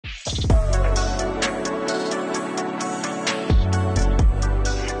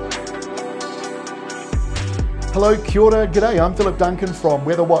Hello, kia ora, g'day, I'm Philip Duncan from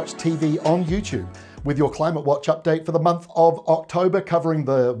WeatherWatch TV on YouTube with your ClimateWatch update for the month of October, covering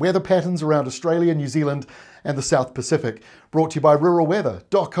the weather patterns around Australia, New Zealand and the South Pacific, brought to you by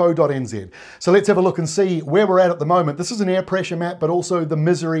ruralweather.co.nz. So let's have a look and see where we're at the moment. This is an air pressure map, but also the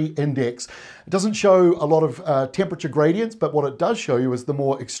misery index. It doesn't show a lot of temperature gradients, but what it does show you is the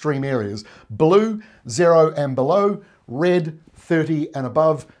more extreme areas. Blue, 0 and below, red, 30 and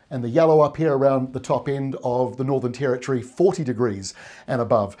above, and the yellow up here around the top end of the Northern Territory, 40 degrees and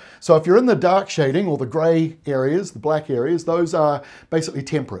above. So if you're in the dark shading or the grey areas, the black areas, those are basically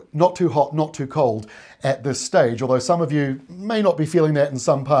temperate, not too hot, not too cold at this stage, although some of you may not be feeling that in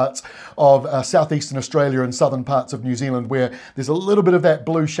some parts of southeastern Australia and southern parts of New Zealand, where there's a little bit of that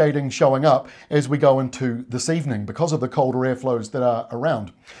blue shading showing up as we go into this evening because of the colder airflows that are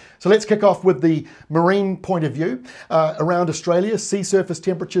around. So let's kick off with the marine point of view. Around Australia, sea surface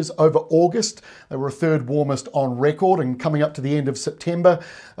temperatures over August, they were third warmest on record, and coming up to the end of September,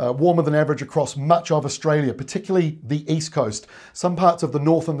 warmer than average across much of Australia, particularly the east coast. Some parts of the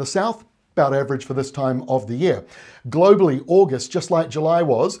north and the south, about average for this time of the year. Globally, August, just like July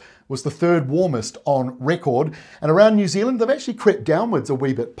was the third warmest on record. And around New Zealand, they've actually crept downwards a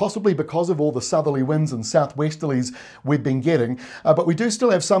wee bit, possibly because of all the southerly winds and southwesterlies we've been getting. But we do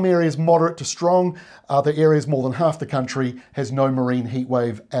still have some areas moderate to strong. Other areas, more than half the country, has no marine heat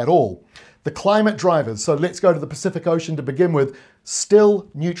wave at all. The climate drivers, so let's go to the Pacific Ocean to begin with, still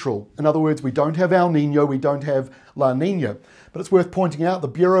neutral. In other words, we don't have El Nino, we don't have La Nina. But it's worth pointing out the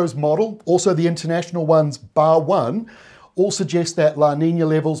Bureau's model, also the international ones bar one, all suggest that La Nina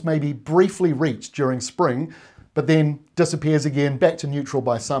levels may be briefly reached during spring, but then disappears again back to neutral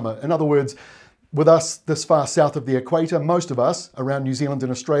by summer. In other words, with us this far south of the equator, most of us around New Zealand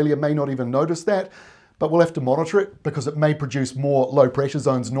and Australia may not even notice that, but we'll have to monitor it because it may produce more low pressure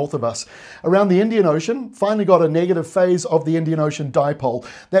zones north of us. Around the Indian Ocean, finally got a negative phase of the Indian Ocean dipole.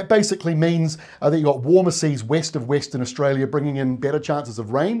 That basically means that you've got warmer seas west of Western Australia, bringing in better chances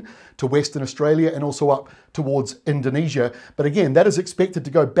of rain to Western Australia and also up towards Indonesia. But again, that is expected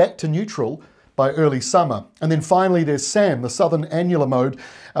to go back to neutral by early summer. And then finally there's SAM, the Southern Annular Mode.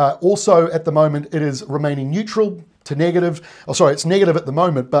 Also at the moment it is remaining neutral to negative. Oh, sorry, it's negative at the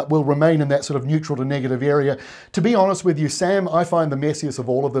moment, but will remain in that sort of neutral to negative area. To be honest with you, SAM, I find the messiest of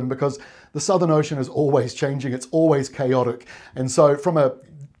all of them because the Southern Ocean is always changing. It's always chaotic. And so from a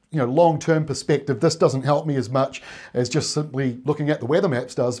long-term perspective, this doesn't help me as much as just simply looking at the weather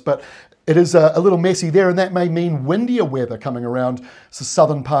maps does, but it is a little messy there, and that may mean windier weather coming around the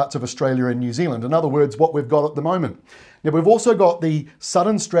southern parts of Australia and New Zealand. In other words, what we've got at the moment. Now, we've also got the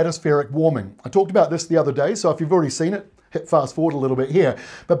Sudden Stratospheric Warming. I talked about this the other day, so if you've already seen it, hit fast forward a little bit here.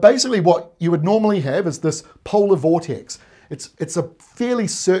 But basically what you would normally have is this polar vortex. It's a fairly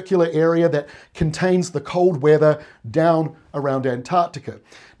circular area that contains the cold weather down around Antarctica.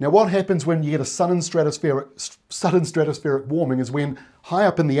 Now, what happens when you get a sudden stratospheric warming is when high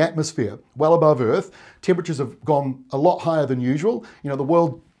up in the atmosphere, well above Earth, temperatures have gone a lot higher than usual. The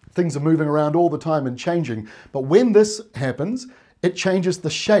world, things are moving around all the time and changing. But when this happens, it changes the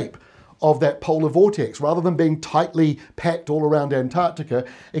shape of that polar vortex. Rather than being tightly packed all around Antarctica,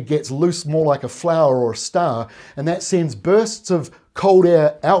 it gets loose more like a flower or a star, and that sends bursts of cold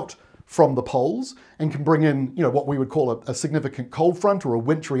air out from the poles and can bring in, what we would call a significant cold front or a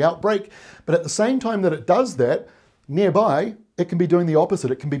wintry outbreak. But at the same time that it does that, nearby, it can be doing the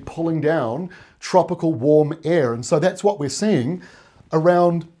opposite. It can be pulling down tropical warm air. And so that's what we're seeing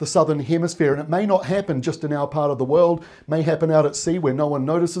around the Southern Hemisphere. And it may not happen just in our part of the world, it may happen out at sea where no one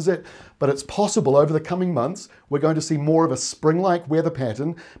notices it, but it's possible over the coming months we're going to see more of a spring-like weather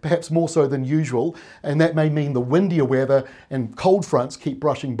pattern, perhaps more so than usual, and that may mean the windier weather and cold fronts keep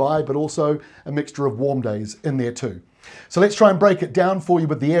brushing by, but also a mixture of warm days in there too. So let's try and break it down for you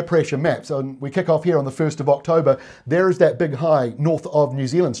with the air pressure maps. And we kick off here on the 1st of October. There is that big high north of New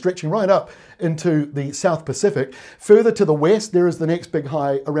Zealand, stretching right up into the South Pacific. Further to the west, there is the next big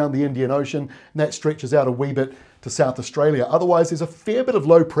high around the Indian Ocean, and that stretches out a wee bit to South Australia. Otherwise, there's a fair bit of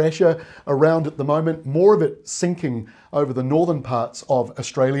low pressure around at the moment, more of it sinking over the northern parts of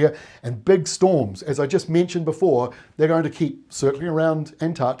Australia, and big storms. As I just mentioned before, they're going to keep circling around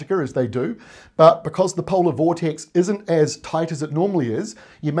Antarctica as they do, but because the polar vortex isn't as tight as it normally is,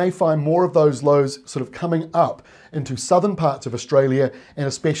 you may find more of those lows sort of coming up into southern parts of Australia and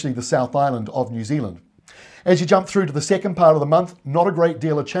especially the South Island of New Zealand. As you jump through to the second part of the month, not a great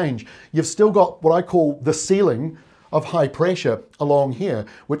deal of change. You've still got what I call the ceiling of high pressure along here,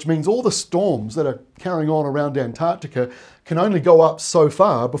 which means all the storms that are carrying on around Antarctica can only go up so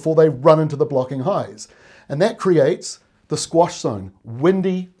far before they run into the blocking highs. And that creates the squash zone,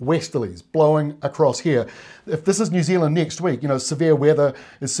 windy westerlies blowing across here. If this is New Zealand next week, severe weather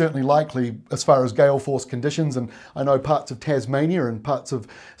is certainly likely as far as gale force conditions, and I know parts of Tasmania and parts of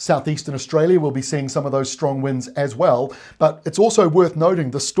southeastern Australia will be seeing some of those strong winds as well. But it's also worth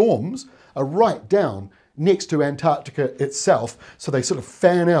noting the storms are right down next to Antarctica itself, so they sort of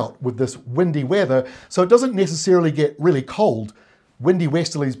fan out with this windy weather, so it doesn't necessarily get really cold. Windy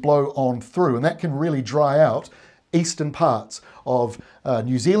westerlies blow on through, and that can really dry out eastern parts of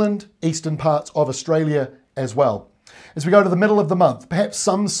New Zealand, eastern parts of Australia as well. As we go to the middle of the month, perhaps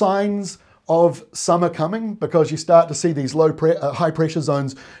some signs of summer coming, because you start to see these high pressure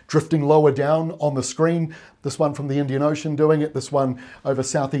zones drifting lower down on the screen. This one from the Indian Ocean doing it, this one over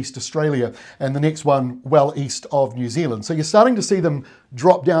southeast Australia, and the next one well east of New Zealand. So you're starting to see them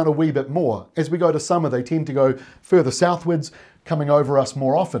drop down a wee bit more. As we go to summer, they tend to go further southwards, coming over us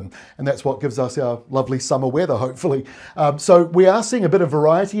more often, and that's what gives us our lovely summer weather, hopefully. So we are seeing a bit of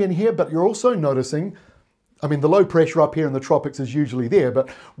variety in here, but you're also noticing, the low pressure up here in the tropics is usually there, but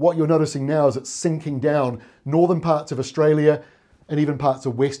what you're noticing now is it's sinking down northern parts of Australia and even parts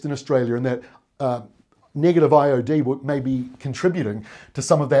of Western Australia, and that negative IOD may be contributing to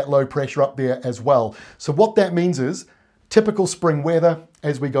some of that low pressure up there as well. So what that means is typical spring weather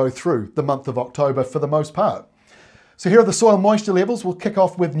as we go through the month of October for the most part. So here are the soil moisture levels. We'll kick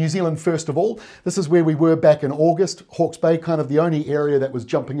off with New Zealand first of all. This is where we were back in August. Hawke's Bay, kind of the only area that was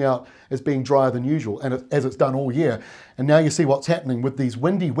jumping out as being drier than usual, and as it's done all year. And now you see what's happening with these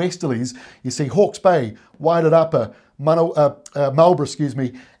windy westerlies. You see Hawke's Bay, Waiata Upper,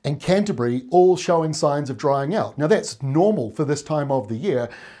 Marlborough, and Canterbury all showing signs of drying out. Now that's normal for this time of the year,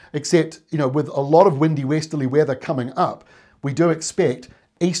 except, with a lot of windy westerly weather coming up, we do expect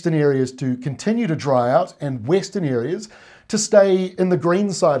eastern areas to continue to dry out and western areas to stay in the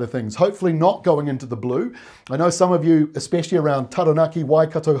green side of things, hopefully not going into the blue. I know some of you, especially around Taranaki,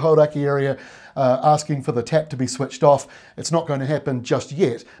 Waikato, Hauraki area, asking for the tap to be switched off. It's not going to happen just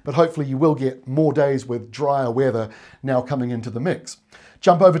yet, but hopefully you will get more days with drier weather now coming into the mix.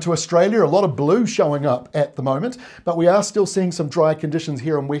 Jump over to Australia, a lot of blue showing up at the moment, but we are still seeing some dry conditions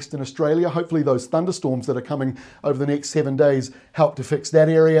here in Western Australia. Hopefully those thunderstorms that are coming over the next 7 days help to fix that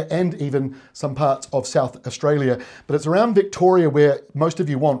area and even some parts of South Australia. But it's around Victoria where most of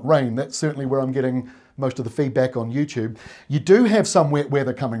you want rain. That's certainly where I'm getting most of the feedback on YouTube. You do have some wet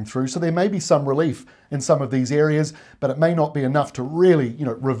weather coming through, so there may be some relief in some of these areas, but it may not be enough to really,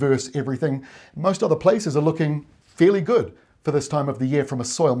 reverse everything. Most other places are looking fairly good for this time of the year from a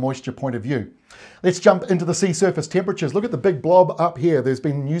soil moisture point of view. Let's jump into the sea surface temperatures. Look at the big blob up here. There's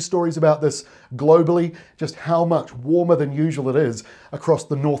been news stories about this globally, just how much warmer than usual it is across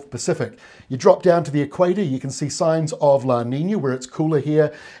the North Pacific. You drop down to the equator, you can see signs of La Nina where it's cooler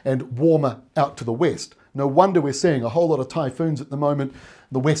here and warmer out to the west. No wonder we're seeing a whole lot of typhoons at the moment in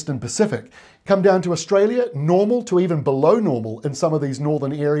the Western Pacific. Come down to Australia, normal to even below normal in some of these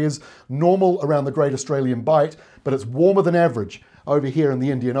northern areas, normal around the Great Australian Bight, but it's warmer than average over here in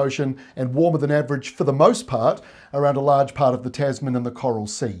the Indian Ocean and warmer than average for the most part around a large part of the Tasman and the Coral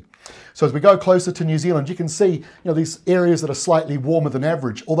Sea. So as we go closer to New Zealand, you can see these areas that are slightly warmer than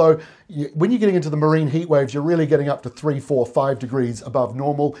average, although when you're getting into the marine heat waves, you're really getting up to 3, 4, 5 degrees above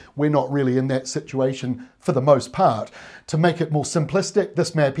normal. We're not really in that situation for the most part. To make it more simplistic,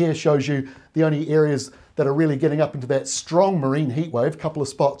 this map here shows you the only areas that are really getting up into that strong marine heat wave. A couple of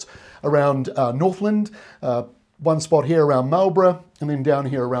spots around Northland, one spot here around Marlborough, and then down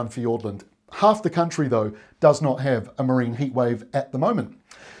here around Fiordland. Half the country, though, does not have a marine heat wave at the moment.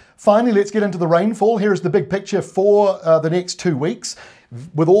 Finally, let's get into the rainfall. Here is the big picture for the next 2 weeks.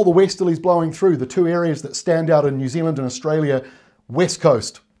 With all the westerlies blowing through, the two areas that stand out in New Zealand and Australia, west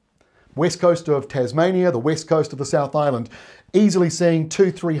coast of Tasmania, the west coast of the South Island, easily seeing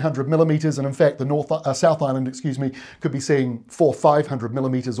 200-300 millimetres, and in fact the South Island, could be seeing 400-500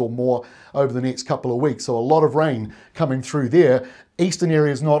 millimetres or more over the next couple of weeks. So a lot of rain coming through there. Eastern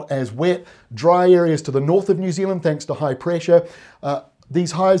areas not as wet. Dry areas to the north of New Zealand thanks to high pressure.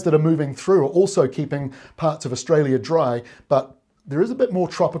 These highs that are moving through are also keeping parts of Australia dry, but there is a bit more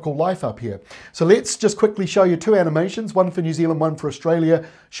tropical life up here. So let's just quickly show you two animations, one for New Zealand, one for Australia,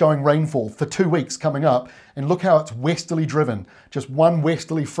 showing rainfall for 2 weeks coming up. And look how it's westerly driven, just one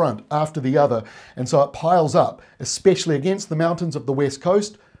westerly front after the other. And so it piles up, especially against the mountains of the west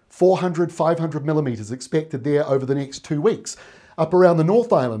coast, 400-500 millimetres expected there over the next 2 weeks. Up around the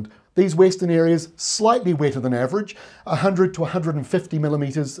North Island, these western areas slightly wetter than average, 100 to 150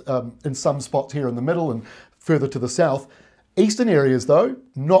 millimetres in some spots here in the middle and further to the south. Eastern areas though,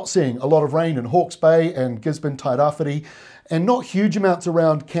 not seeing a lot of rain in Hawke's Bay and Gisborne, Tairāwhiti, and not huge amounts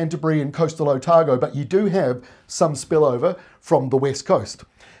around Canterbury and coastal Otago, but you do have some spillover from the west coast.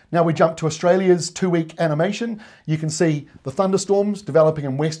 Now we jump to Australia's 2-week animation. You can see the thunderstorms developing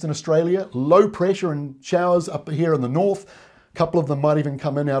in Western Australia, low pressure and showers up here in the north. A couple of them might even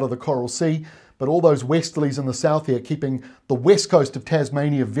come in out of the Coral Sea, but all those westerlies in the south here keeping the west coast of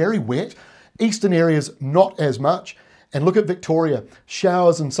Tasmania very wet. Eastern areas not as much. And look at Victoria,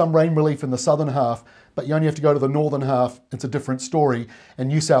 showers and some rain relief in the southern half, but you only have to go to the northern half, it's a different story. And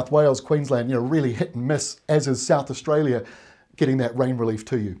New South Wales, Queensland, really hit and miss, as is South Australia, getting that rain relief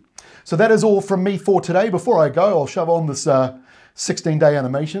to you. So that is all from me for today. Before I go, I'll shove on this 16-day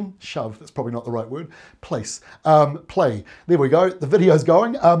animation. Shove, that's probably not the right word. Play. There we go, the video's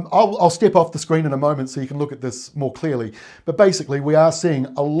going. I'll step off the screen in a moment so you can look at this more clearly. But basically, we are seeing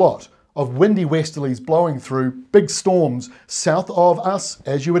a lot of windy westerlies blowing through, big storms south of us,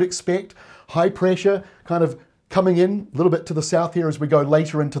 as you would expect. High pressure kind of coming in a little bit to the south here as we go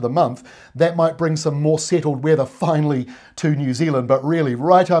later into the month. That might bring some more settled weather finally to New Zealand, but really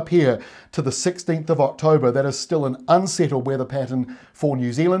right up here to the 16th of October, that is still an unsettled weather pattern for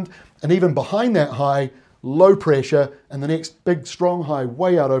New Zealand. And even behind that high, low pressure, and the next big strong high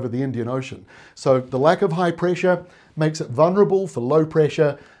way out over the Indian Ocean. So the lack of high pressure makes it vulnerable for low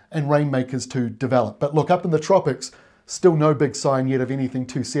pressure and rainmakers to develop. But look, up in the tropics, still no big sign yet of anything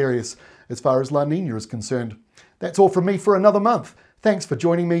too serious as far as La Nina is concerned. That's all from me for another month. Thanks for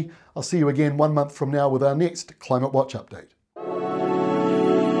joining me. I'll see you again 1 month from now with our next Climate Watch update.